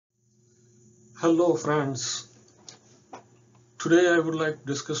Hello friends, today I would like to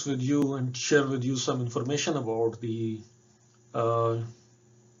discuss with you and share with you some information about the uh,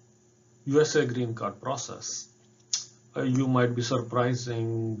 USA green card process. You might be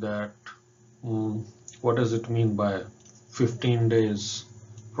surprising that um, what does it mean by 15 days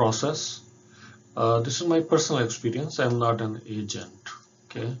process. This is my personal experience. I'm not an agent,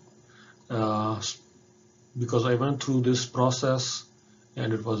 okay? Uh, because I went through this process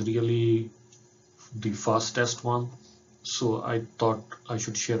and it was really the fastest one. So I thought I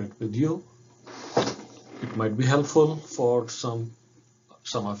should share it with you. It might be helpful for some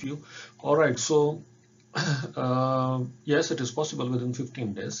of you. All right, so yes, it is possible within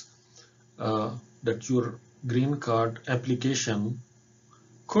 15 days that your green card application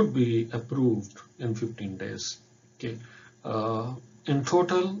could be approved in 15 days. Okay, in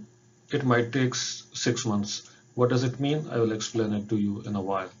total, it might take 6 months. What does it mean? I will explain it to you in a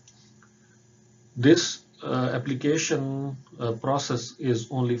while. This application process is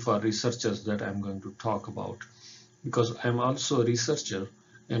only for researchers that I'm going to talk about, because I'm also a researcher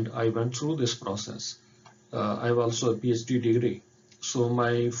and I went through this process. I have also a PhD degree. So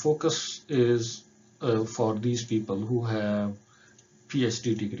my focus is for these people who have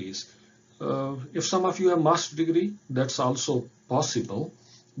PhD degrees. If some of you have master degree, that's also possible.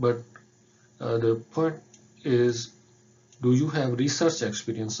 But the point is, do you have research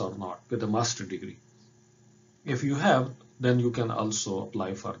experience or not with a master degree? If you have, then you can also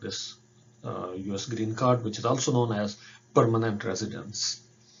apply for this US green card, which is also known as permanent residence.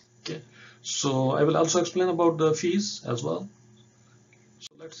 Okay, so I will also explain about the fees as well.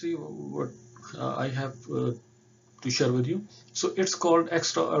 So let's see what I have to share with you. So it's called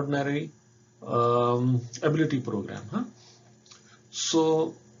Extraordinary Ability Program.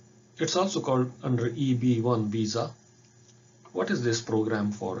 So it's also called under EB1 visa. What is this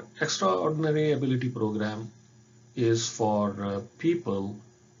program for? Extraordinary Ability Program is for people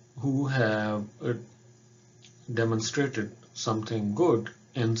who have demonstrated something good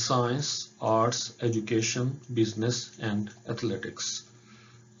in science, arts, education, business, and athletics.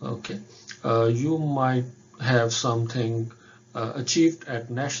 Okay, you might have something achieved at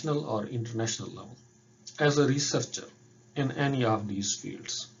national or international level as a researcher in any of these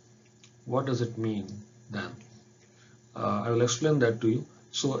fields. What does it mean then? I will explain that to you.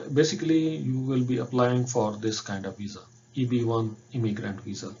 So basically, you will be applying for this kind of visa, EB1 immigrant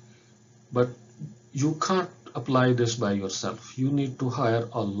visa. But you can't apply this by yourself. You need to hire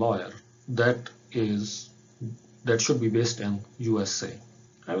a lawyer that should be based in USA.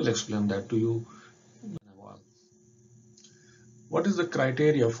 I will explain that to you in a while. What is the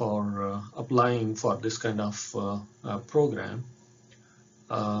criteria for applying for this kind of program?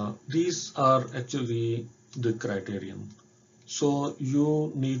 These are actually the criterion. So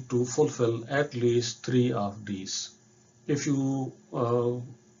you need to fulfill at least 3 of these. If you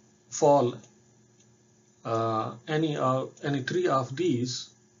fall any 3 of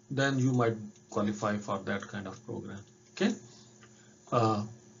these, then you might qualify for that kind of program. Okay, uh,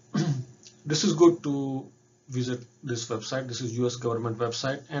 this is good to visit this website. This is US government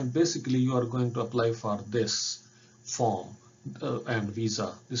website, and basically you are going to apply for this form and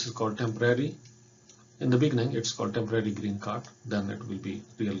visa. This is called temporary. In the beginning it's called temporary green card, then it will be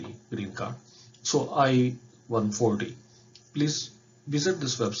really green card. So I-140. Please visit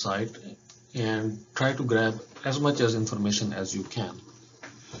this website and try to grab as much as information as you can.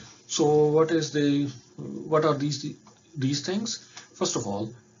 So what are these things? First of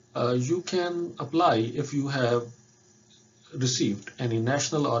all, you can apply if you have received any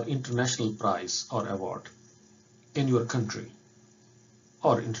national or international prize or award in your country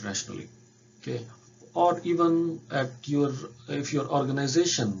or internationally. Okay, or even at if your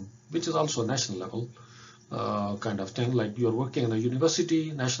organization, which is also national level kind of thing, like you're working in a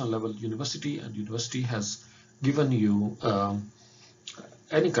university, national level university, and university has given you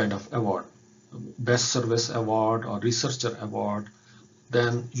any kind of award, best service award or researcher award,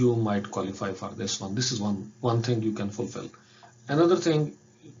 then you might qualify for this one. This is one thing you can fulfill. Another thing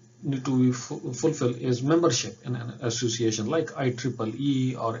need to be fulfilled is membership in an association like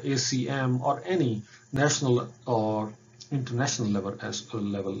IEEE or ACM or any national or international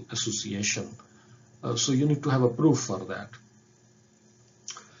level association. So you need to have a proof for that.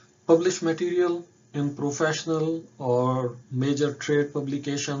 Publish material in professional or major trade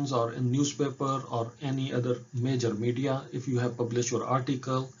publications or in newspaper or any other major media. If you have published your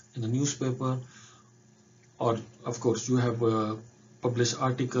article in a newspaper, or of course you have published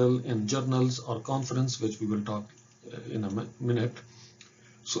article in journals or conference, which we will talk in a minute.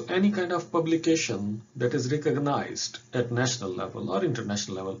 So any kind of publication that is recognized at national level or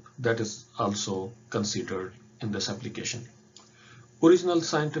international level, that is also considered in this application. Original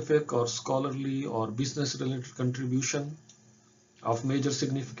scientific or scholarly or business related contribution of major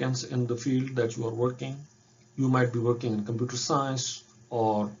significance in the field that you are working. You might be working in computer science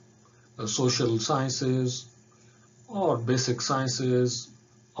or social sciences or basic sciences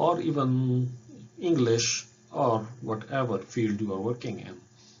or even English or whatever field you are working in.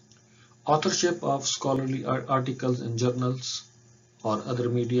 Authorship of scholarly articles in journals or other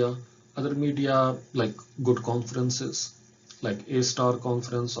media like good conferences like A-star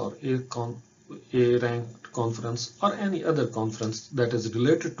conference or A ranked conference or any other conference that is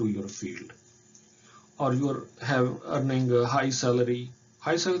related to your field, or you are earning a high salary.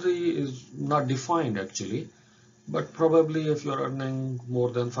 High salary is not defined actually, but probably if you're earning more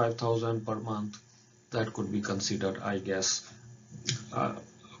than 5,000 per month, that could be considered, I guess. Uh,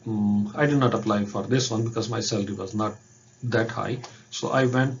 I did not apply for this one because my salary was not that high. So I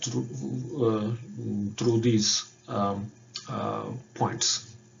went through these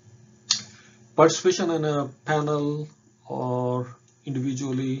points. Participation in a panel or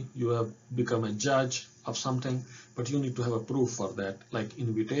individually you have become a judge of something, but you need to have a proof for that, like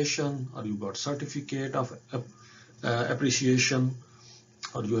invitation, or you got certificate of appreciation,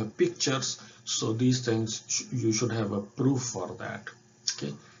 or you have pictures. So these things you should have a proof for that.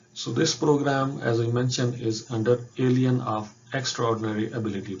 Okay. So this program, as I mentioned, is under Alien of Extraordinary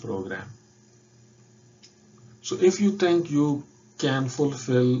Ability program. So if you think you can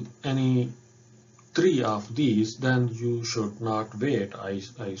fulfill any 3 of these, then you should not wait. I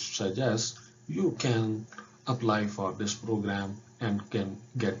suggest you can apply for this program and can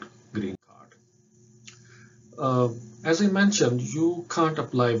get green card. As I mentioned, you can't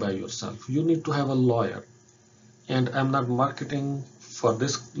apply by yourself. You need to have a lawyer. And I'm not marketing for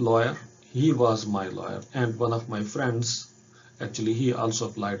this lawyer. He was my lawyer, and one of my friends, actually, he also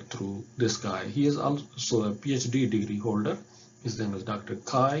applied through this guy. He is also a PhD degree holder. His name is Dr.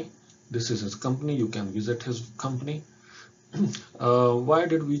 Kai. This is his company. You can visit his company. Why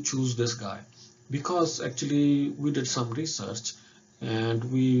did we choose this guy? Because actually we did some research and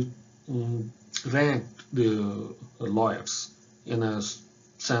we ranked the lawyers in a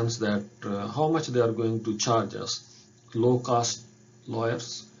sense that how much they are going to charge us. Low cost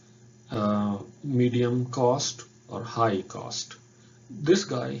lawyers, medium cost, or high cost. This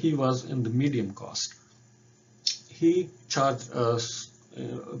guy, he was in the medium cost. He charged us,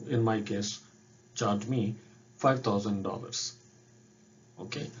 in my case, charged me $5,000.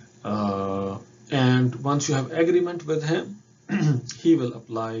 Okay, and once you have agreement with him, he will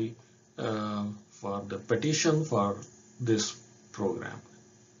apply for the petition for this program.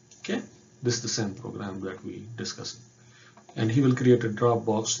 Okay, this is the same program that we discussed, and he will create a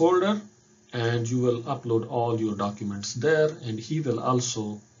Dropbox folder, and you will upload all your documents there, and he will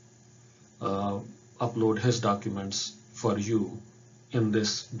also upload his documents for you in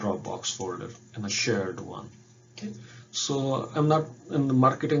this Dropbox folder, in a shared one. Okay, so I'm not in the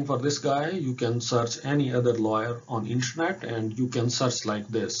marketing for this guy. You can search any other lawyer on internet, and you can search like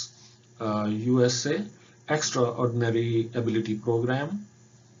this: USA Extraordinary Ability Program,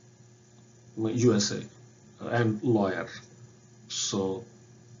 USA, and lawyer. So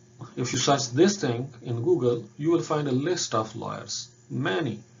if you search this thing in Google, you will find a list of lawyers,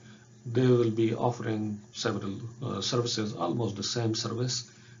 many. They will be offering several services, almost the same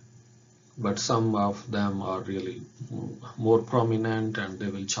service, but some of them are really more prominent and they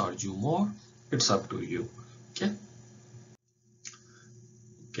will charge you more. It's up to you. Okay.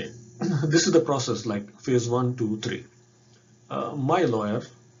 Okay. This is the process, like phase 1, 2, 3. My lawyer,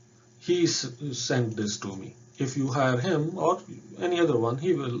 he sent this to me. If you hire him or any other one,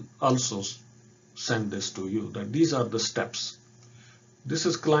 he will also send this to you, that these are the steps. This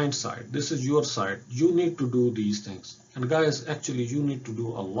is client side, this is your side. You need to do these things. And guys, actually you need to do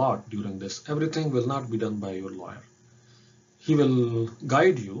a lot during this. Everything will not be done by your lawyer. He will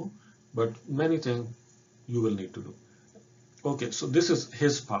guide you, but many things you will need to do. Okay, so this is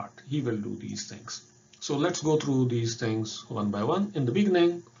his part. He will do these things. So let's go through these things one by one. In the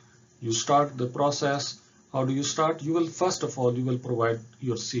beginning, you start the process. How do you start? You will, first of all, you will provide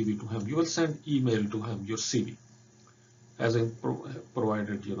your CV to him. You will send email to him, your CV, as I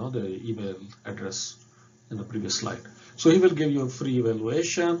provided, the email address in the previous slide. So he will give you a free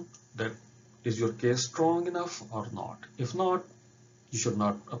evaluation, that is your case strong enough or not. If not, you should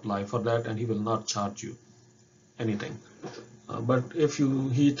not apply for that, and he will not charge you anything. But if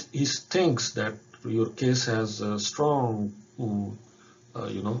he thinks that your case has a strong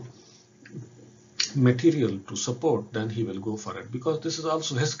material to support, then he will go for it, because this is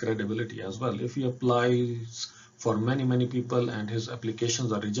also his credibility as well. If he applies for many people and his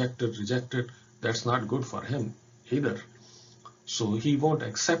applications are rejected, that's not good for him either. So he won't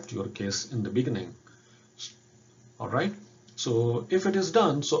accept your case in the beginning. All right. So if it is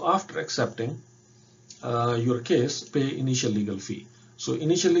done, so after accepting your case, pay initial legal fee. So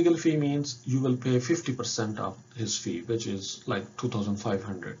initial legal fee means you will pay 50% of his fee, which is like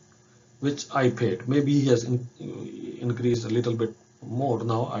 2,500, which I paid. Maybe he has increased a little bit more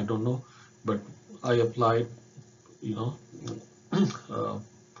now, I don't know, but I applied, you know,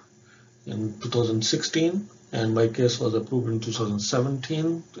 in 2016, and my case was approved in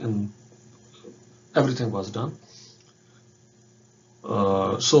 2017, and everything was done.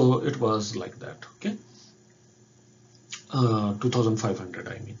 So it was like that, okay? 2,500,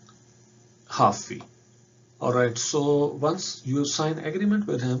 I mean, half fee. All right, so once you sign agreement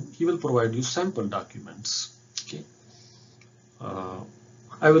with him, he will provide you sample documents, okay?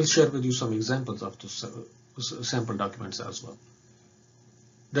 I will share with you some examples of the sample documents as well.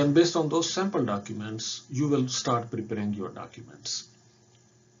 Then based on those sample documents, you will start preparing your documents.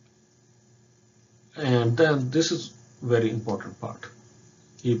 And then this is very important part.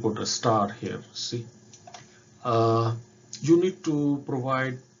 He put a star here, see. You need to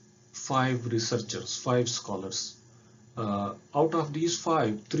provide 5 researchers, 5 scholars. Out of these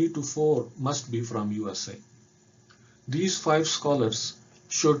 5, 3 to 4 must be from USA. These 5 scholars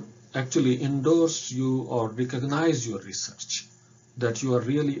should actually endorse you or recognize your research, that you are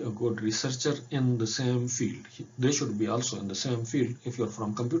really a good researcher in the same field. They should be also in the same field. If you're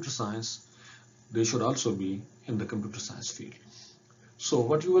from computer science, they should also be in the computer science field. So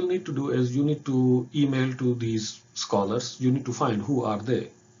what you will need to do is you need to email to these scholars. You need to find who are they,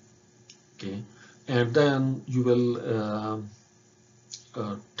 okay? And then you will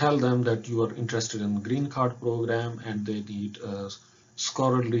tell them that you are interested in green card program and they need a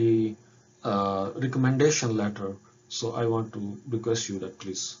scholarly recommendation letter. So I want to request you that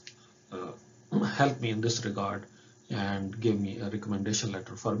please help me in this regard and give me a recommendation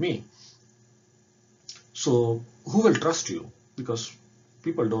letter for me. So who will trust you? Because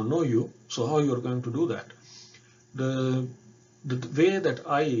people don't know you, so how you are going to do that? The way that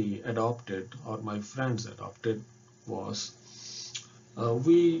I adopted, or my friends adopted, was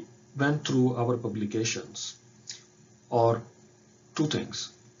we went through our publications, or 2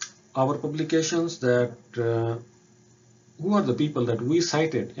 things. Our publications, that who are the people that we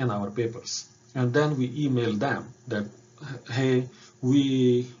cited in our papers, and then we emailed them that, hey,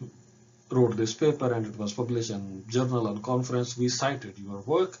 we wrote this paper and it was published in journal and conference, we cited your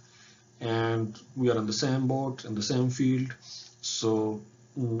work and we are in the same boat, in the same field. So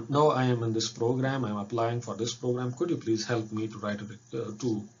now I am in this program, I'm applying for this program, could you please help me to write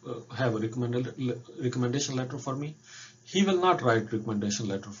have a recommendation letter for me? He will not write recommendation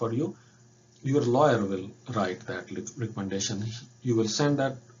letter for you. Your lawyer will write that recommendation. You will send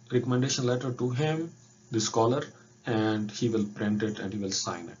that recommendation letter to him, the scholar, and he will print it and he will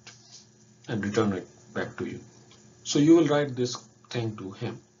sign it and return it back to you. So you will write this thing to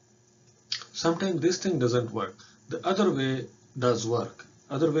him. Sometimes this thing doesn't work. The other way does work.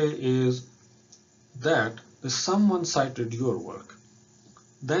 Other way is that if someone cited your work,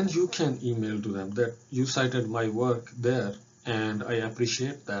 then you can email to them that you cited my work there and I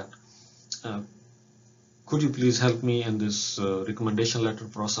appreciate that. Could you please help me in this recommendation letter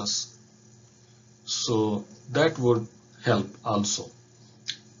process? So that would help also.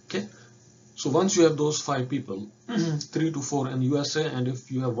 Okay. So once you have those 5 people, 3 to 4 in USA, and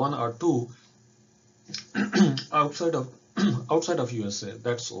if you have 1 or 2 outside of USA,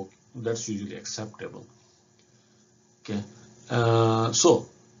 that's usually acceptable. Okay.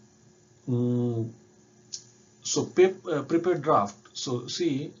 Prepare draft. So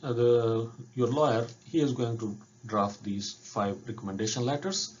see, your lawyer, he is going to draft these 5 recommendation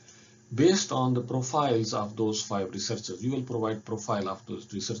letters based on the profiles of those 5 researchers. You will provide profile of those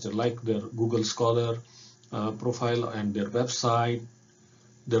researchers, like their Google Scholar profile and their website,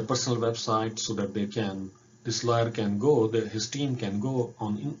 their personal website, so that this lawyer can go, his team can go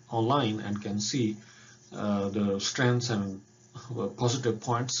online and can see the strengths and positive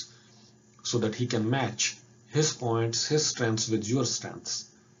points, so that he can match his points, his strengths with your strengths,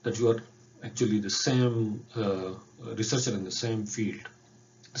 that you are actually the same researcher in the same field.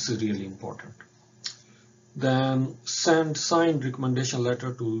 This is really important. Then send signed recommendation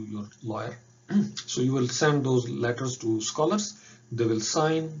letter to your lawyer. So you will send those letters to scholars, they will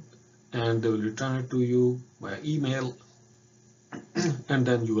sign and they will return it to you via email, and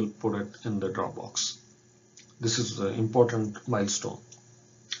then you will put it in the Dropbox. This is an important milestone.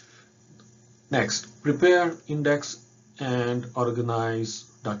 Next, prepare, index, and organize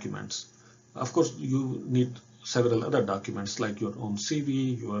documents. Of course, you need several other documents like your own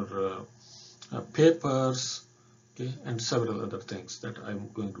CV, your papers, okay, and several other things that I'm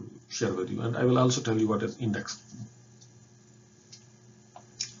going to share with you. And I will also tell you what is index.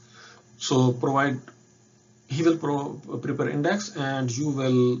 So he will prepare index, and you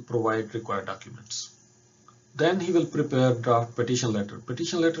will provide required documents. Then he will prepare draft petition letter.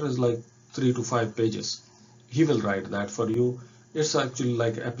 Petition letter is like 3 to 5 pages. He will write that for you. It's actually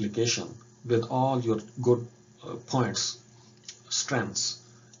like application with all your good points, strengths,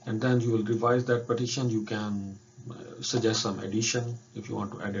 and then you will revise that petition. You can suggest some addition if you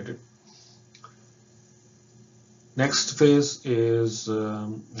want to edit it. Next phase is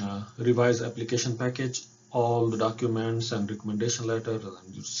revise application package. All the documents and recommendation letters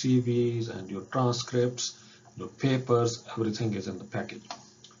and your CVs and your transcripts, your papers, everything is in the package.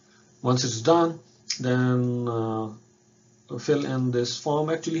 Once it's done, then fill in this form.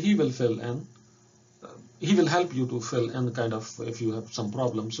 Actually, he will fill in. He will help you to fill in kind of if you have some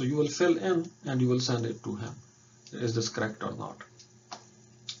problem. So you will fill in and you will send it to him. Is this correct or not?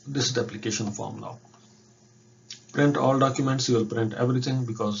 This is the application form now. Print all documents. He will print everything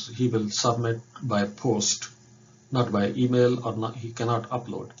because he will submit by post, not by email, or not. He cannot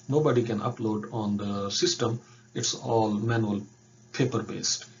upload. Nobody can upload on the system. It's all manual,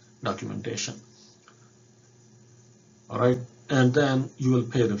 paper-based documentation. All right, and then you will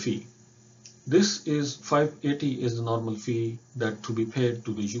pay the fee. This is 580 is the normal fee that to be paid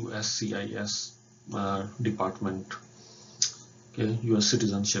to the USCIS department, okay, US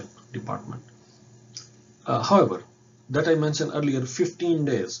Citizenship Department. However, that I mentioned earlier, 15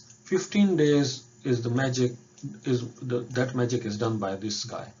 days. 15 days is the magic. That magic is done by this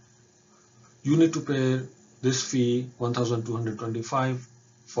guy. You need to pay this fee 1,225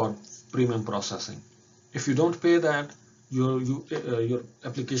 for premium processing. If you don't pay that, your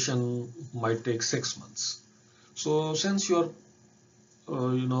application might take 6 months. So since you're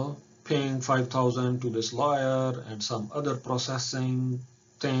paying 5,000 to this lawyer and some other processing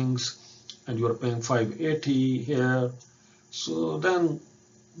things, and you're paying 580 here, so then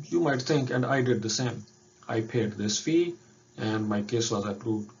you might think, and I did the same. I paid this fee and my case was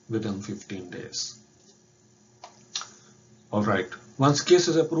approved within 15 days. All right, once case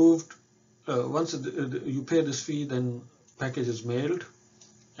is approved, once you pay this fee, then package is mailed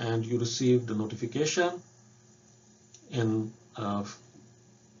and you receive the notification in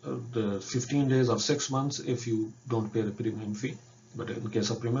the 15 days or 6 months if you don't pay the premium fee. But in case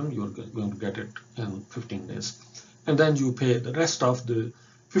of premium, you're going to get it in 15 days. And then you pay the rest of the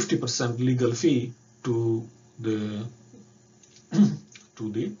 50% legal fee to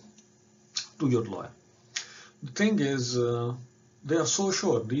your lawyer. The thing is, they are so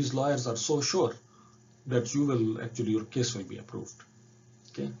sure, these lawyers are so sure that your case will be approved.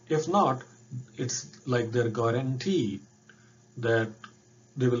 Okay. If not, it's like they're guaranteed that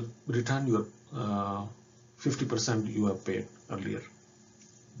they will return your 50% you have paid earlier.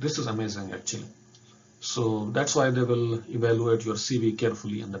 This is amazing actually. So that's why they will evaluate your CV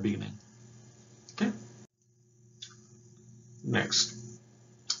carefully in the beginning. Okay. Next,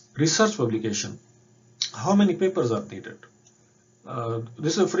 research publication. How many papers are needed?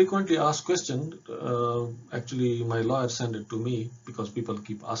 This is a frequently asked question. Actually, my lawyer sent it to me because people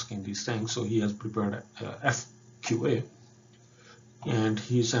keep asking these things. So he has prepared a FQA and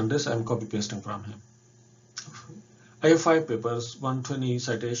he sent this. I'm copy pasting from him. I have 5 papers, 120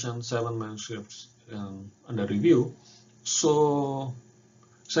 citations, 7 manuscripts under review. So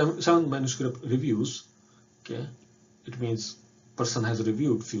 7 manuscript reviews. Okay, it means person has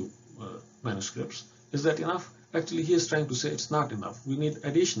reviewed few manuscripts. Is that enough? Actually, he is trying to say it's not enough. We need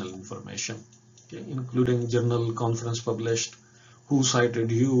additional information, okay, including journal, conference published, who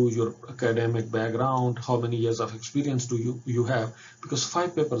cited you, your academic background, how many years of experience do you have, because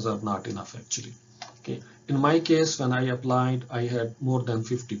 5 papers are not enough actually. Okay. In my case, when I applied, I had more than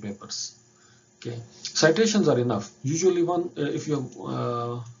 50 papers. Okay. Citations are enough. Usually if you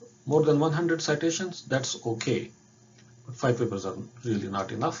have more than 100 citations, that's okay. But 5 papers are really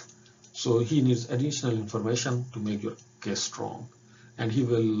not enough. So he needs additional information to make your case strong. And he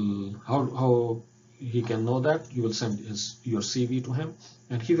will, how he can know that? You will send your CV to him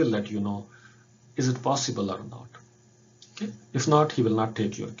and he will let you know, is it possible or not? Okay. If not, he will not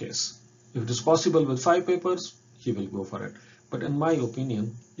take your case. If it is possible with 5 papers, he will go for it. But in my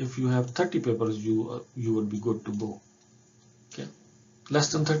opinion, if you have 30 papers, you would be good to go. Okay, less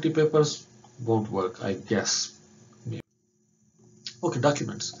than 30 papers won't work, I guess. Maybe. Okay,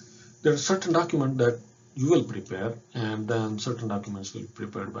 documents. There are certain documents that you will prepare, and then certain documents will be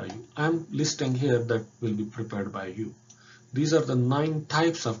prepared by you. I'm listing here that will be prepared by you. These are the 9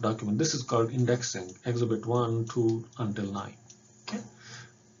 types of document. This is called indexing, exhibit 1, 2 until 9. Okay,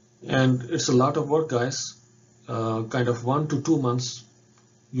 and it's a lot of work, guys. Kind of 1 to 2 months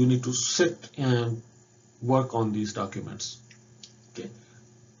you need to sit and work on these documents. Okay,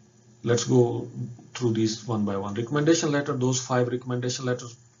 let's go through these one by one. Recommendation letter, those 5 recommendation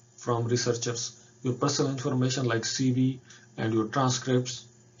letters from researchers. Your personal information like CV and your transcripts.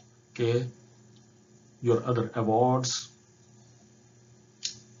 Okay, your other awards,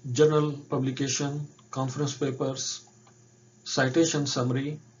 journal publication, conference papers, citation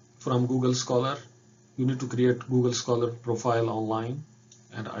summary from Google Scholar. You need to create Google Scholar profile online,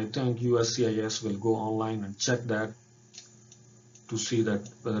 and I think USCIS will go online and check that to see that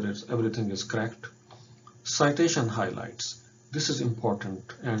whether everything is correct. Citation highlights. This is important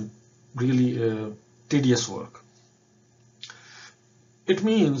and really tedious work. It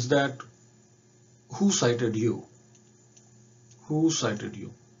means that who cited you? Who cited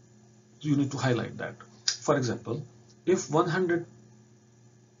you? You need to highlight that. For example, if 100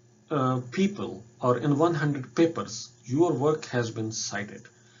 people or in 100 papers your work has been cited,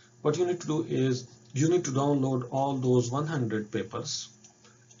 what you need to do is you need to download all those 100 papers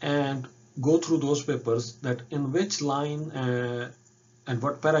and go through those papers that in which line and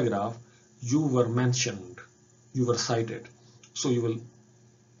what paragraph you were mentioned, you were cited. So you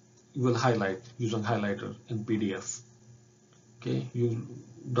will highlight using highlighter in PDF. Okay, you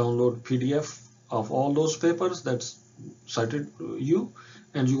download PDF of all those papers that's cited you,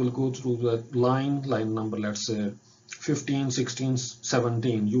 and you will go through the line number, let's say 15, 16,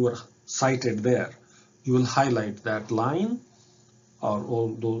 17, you were cited there. You will highlight that line or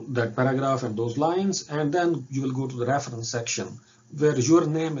all that paragraph and those lines, and then you will go to the reference section where your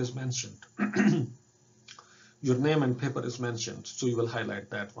name is mentioned. Your name and paper is mentioned, so you will highlight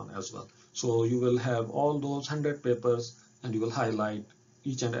that one as well. So you will have all those 100 papers and you will highlight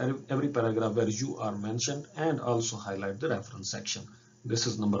each and every paragraph where you are mentioned and also highlight the reference section. This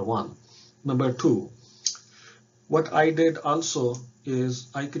is number 1. Number 2, what I did also is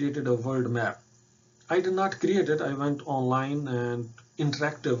I created a word map. I did not create it. I went online and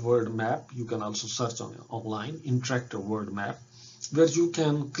interactive word map. You can also search on online interactive word map, where you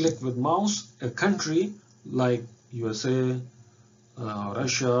can click with mouse a country like USA,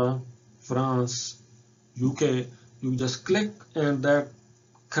 Russia, France, UK. You just click and that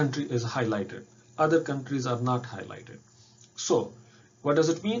country is highlighted. Other countries are not highlighted. So what does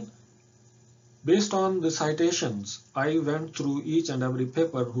it mean? Based on the citations, I went through each and every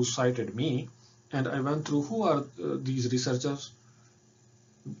paper who cited me, and I went through who are these researchers,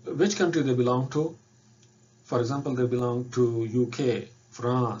 which country they belong to. For example, they belong to UK,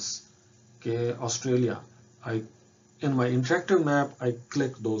 France, okay, Australia. In my interactive map, I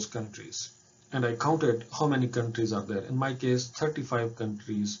clicked those countries and I counted how many countries are there. In my case, 35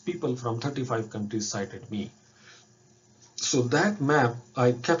 countries, people from 35 countries cited me. So that map,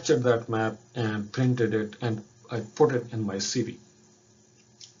 I captured that map and printed it and I put it in my CV.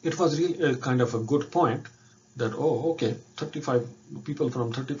 It was really a kind of a good point that, oh, okay, 35 people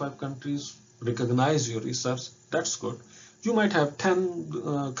from 35 countries recognize your research. That's good. You might have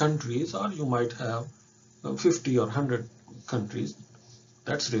 10 countries, or you might have 50 or 100 countries.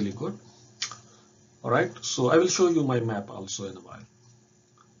 That's really good. All right, so I will show you my map also in a while.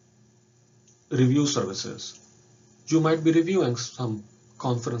 Review services. You might be reviewing some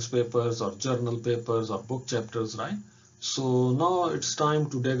conference papers or journal papers or book chapters, right? So now it's time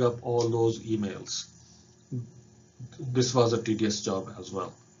to dig up all those emails. This was a tedious job as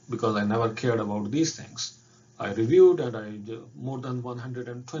well because I never cared about these things. I reviewed and more than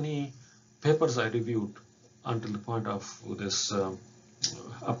 120 papers I reviewed until the point of this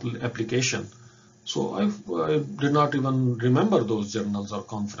application. So I did not even remember those journals or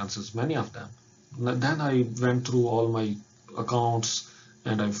conferences, many of them. Then I went through all my accounts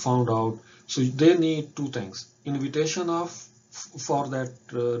and I found out. So they need 2 things: invitation for that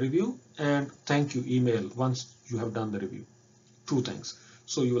review and thank you email once you have done the review. 2 things.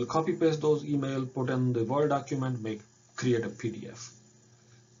 So you will copy paste those email, put in the Word document, create a PDF.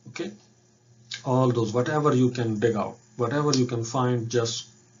 Okay, all those, whatever you can dig out, whatever you can find, just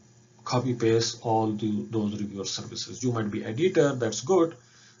copy paste all those reviewer services. You might be editor, that's good,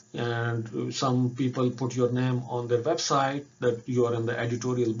 and some people put your name on their website that you are in the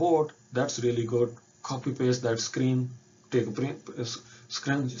editorial board. That's really good. Copy paste that screen, take a print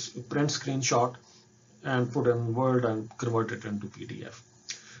screenshot and put in Word and convert it into PDF.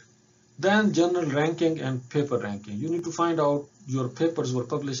 Then journal ranking and paper ranking. You need to find out your papers were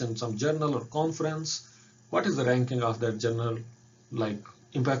published in some journal or conference, what is the ranking of that journal, like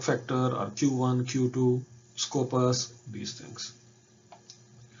impact factor or Q1, Q2, Scopus, these things.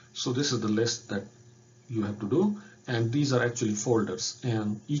 So this is the list that you have to do, and these are actually folders,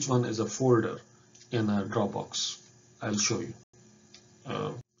 and each one is a folder in a Dropbox. I'll show you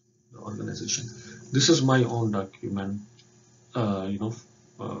the organization. This is my own document, on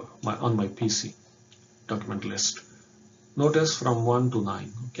my PC document list. Notice from 1 to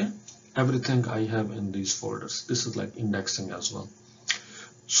 9, okay? Everything I have in these folders. This is like indexing as well.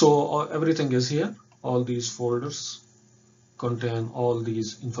 So everything is here. All these folders contain all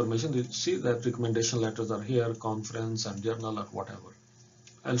these information. You see that recommendation letters are here, conference and journal or whatever.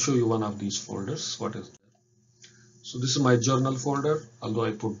 I'll show you one of these folders. What is that? So this is my journal folder, although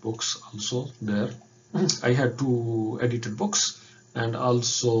I put books also there. I had 2 edited books and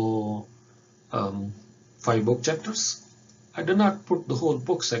also 5 book chapters. I did not put the whole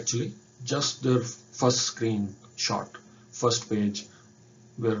books actually, just their first screenshot, first page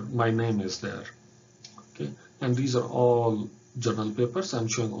where my name is there. Okay, and these are all journal papers. I'm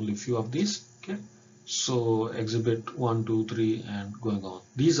showing only few of these. Okay, so exhibit 1, 2, 3 and going on.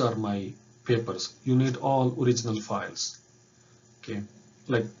 These are my papers. You need all original files. Okay,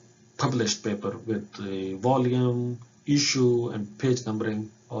 like published paper with a volume, issue and page numbering,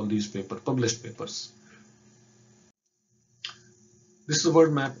 all these published papers. This is the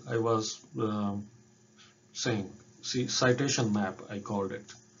word map I was saying. See, citation map I called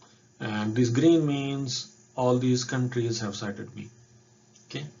it. And this green means all these countries have cited me.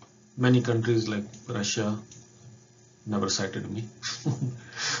 Okay, many countries like Russia never cited me.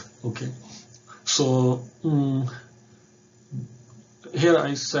 Okay, so here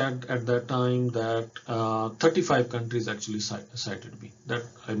I said at that time that 35 countries actually cited me. That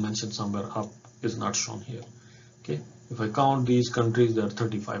I mentioned somewhere up is not shown here. Okay, if I count these countries, there are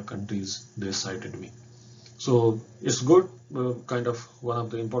 35 countries they cited me. So it's good, kind of one of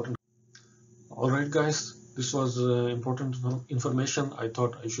the important. Alright guys, this was important information I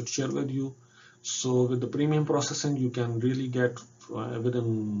thought I should share with you. So with the premium processing, you can really get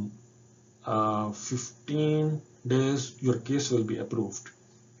within 15 days your case will be approved.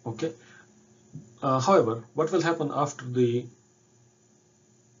 Okay. However, what will happen after the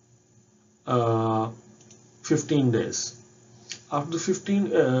 15 days? After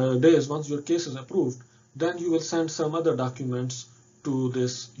 15 days, once your case is approved, then you will send some other documents to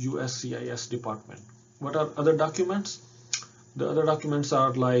this USCIS department. What are other documents? The other documents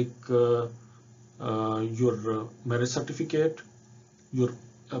are like your marriage certificate, your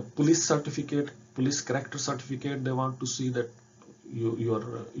police certificate, police character certificate. They want to see that you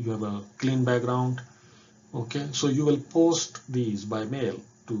have a clean background. Okay, so you will post these by mail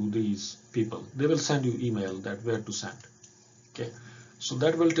to these people. They will send you email that where to send. Okay, so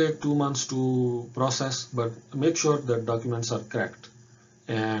that will take 2 months to process, but make sure that documents are correct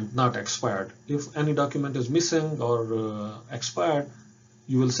and not expired. If any document is missing or expired,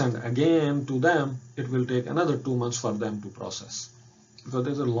 you will send again to them. It will take another 2 months for them to process, because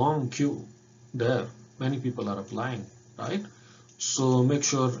there's a long queue there. Many people are applying, right? So make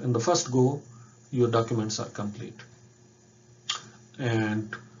sure in the first go your documents are complete.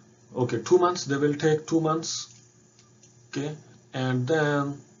 And okay, 2 months, they will take 2 months. Okay, and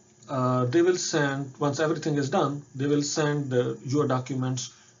then they will send, once everything is done, they will send your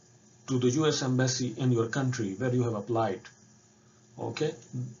documents to the US Embassy in your country where you have applied. Okay,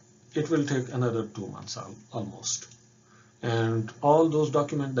 it will take another 2 months almost. And all those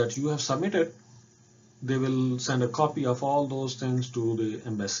documents that you have submitted, they will send a copy of all those things to the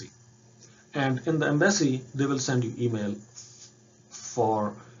embassy. And in the embassy, they will send you email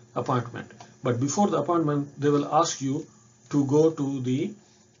for appointment. But before the appointment, they will ask you to go to the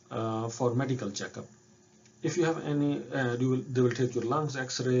for medical checkup. If you have any, they will take your lungs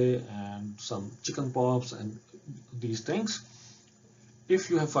X-ray and some chicken pox and these things. If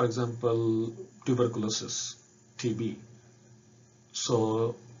you have, for example, tuberculosis, TB,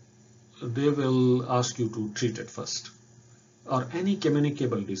 so they will ask you to treat it first, or any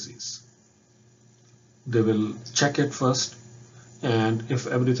communicable disease. They will check it first, and if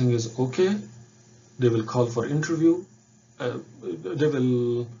everything is okay, they will call for interview. They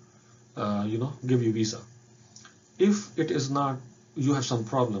will give you visa. If it is not, you have some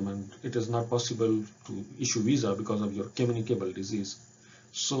problem and it is not possible to issue visa because of your communicable disease,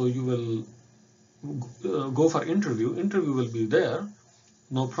 so you will go for interview. Interview will be there,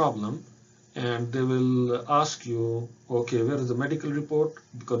 no problem, and they will ask you, okay, where is the medical report?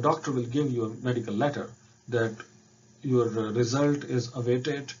 Because doctor will give you a medical letter that your result is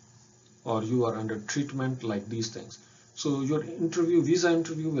awaited or you are under treatment, like these things. So your interview, visa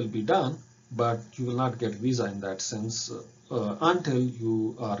interview will be done, but you will not get visa in that sense until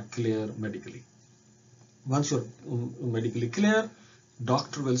you are clear medically. Once you're medically clear,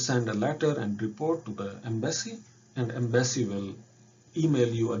 doctor will send a letter and report to the embassy, and embassy will email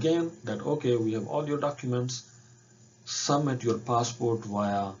you again that okay, we have all your documents, submit your passport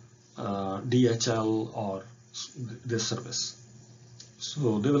via DHL or this service.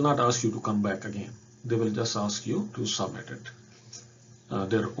 So they will not ask you to come back again. They will just ask you to submit it.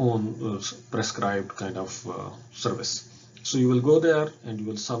 Their own prescribed kind of service. So you will go there and you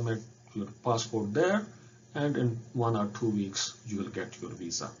will submit your passport there, and in 1 or 2 weeks you will get your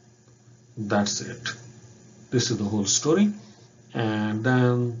visa. That's it. This is the whole story. And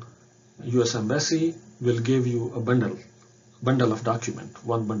then US Embassy will give you a bundle of document,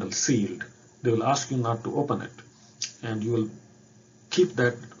 one bundle sealed. They will ask you not to open it, and you will keep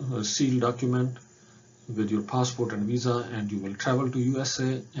that sealed document with your passport and visa, and you will travel to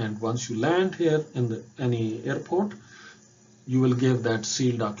USA. And once you land here in any airport, you will give that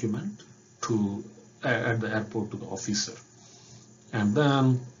sealed document to at the airport to the officer, and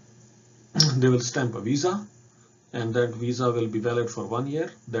then they will stamp a visa, and that visa will be valid for 1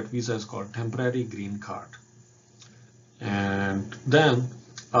 year. That visa is called temporary green card. And then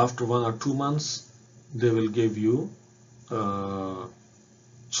after 1 or 2 months, they will give you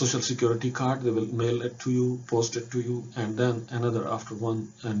social security card. They will mail it to you, post it to you, and then another after 1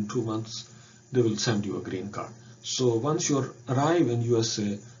 and 2 months they will send you a green card. So once you arrive in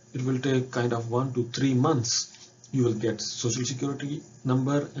USA, it will take kind of 1 to 3 months. You will get social security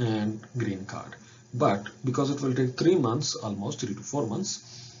number and green card. But because it will take 3 months, almost 3 to 4 months,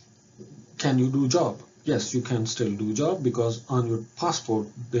 can you do job? Yes, you can still do job, because on your passport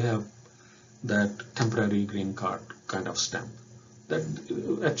they have that temporary green card kind of stamp. That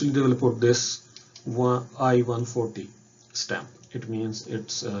actually they will put this I-140 stamp. It means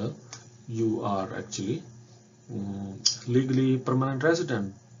it's you are actually legally permanent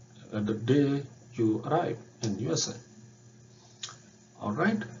resident at the day you arrive in USA. All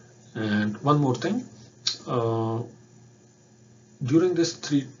right. And one more thing, during this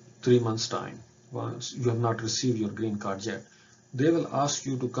three months time, once you have not received your green card yet, they will ask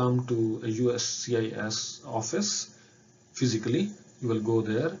you to come to a USCIS office physically. You will go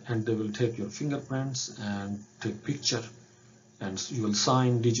there and they will take your fingerprints and take picture, and you will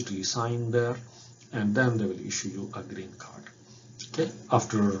digitally sign there, and then they will issue you a green card, okay,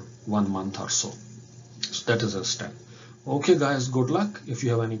 after 1 month or so. So that is a step. Okay guys, good luck. If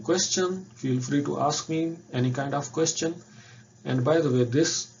you have any question, feel free to ask me any kind of question. And by the way,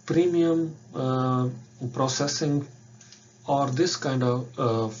 this premium processing or this kind of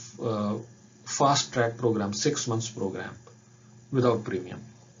fast track program, 6 months program without premium,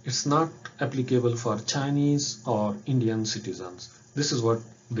 it's not applicable for Chinese or Indian citizens. This is what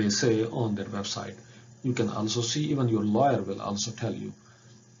they say on their website. You can also see, even your lawyer will also tell you.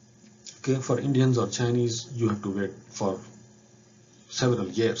 Okay, for Indians or Chinese, you have to wait for several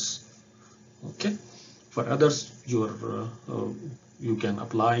years. Okay, for others, you can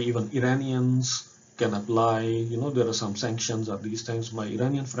apply. Even Iranians can apply. You know, there are some sanctions or these things. My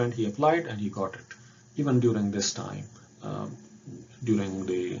Iranian friend, he applied and he got it. Even during this time, during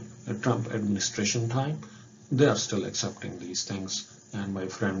the Trump administration time, they are still accepting these things. And my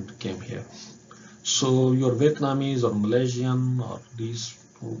friend came here. So your Vietnamese or Malaysian or these,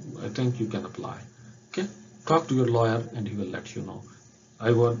 I think you can apply. Okay, talk to your lawyer and he will let you know.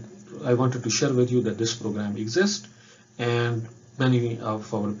 I wanted to share with you that this program exists, and many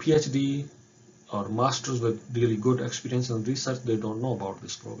of our PhD or masters with really good experience in research, they don't know about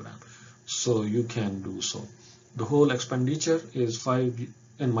this program. So you can do so. The whole expenditure is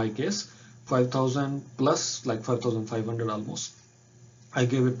in my case, 5,000 plus, like 5,500 almost. I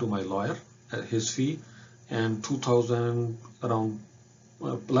gave it to my lawyer, his fee, and 2,000 around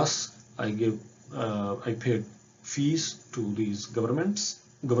plus I paid fees to these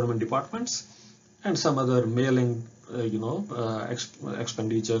government departments, and some other mailing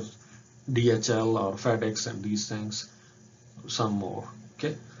expenditure, DHL or FedEx and these things, some more.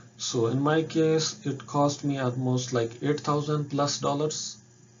 Okay, so in my case it cost me almost like $8,000 plus.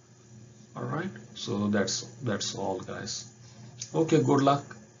 All right, so that's all guys. Okay, good luck.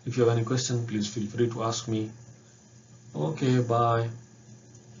 If you have any question, please feel free to ask me. Okay, bye.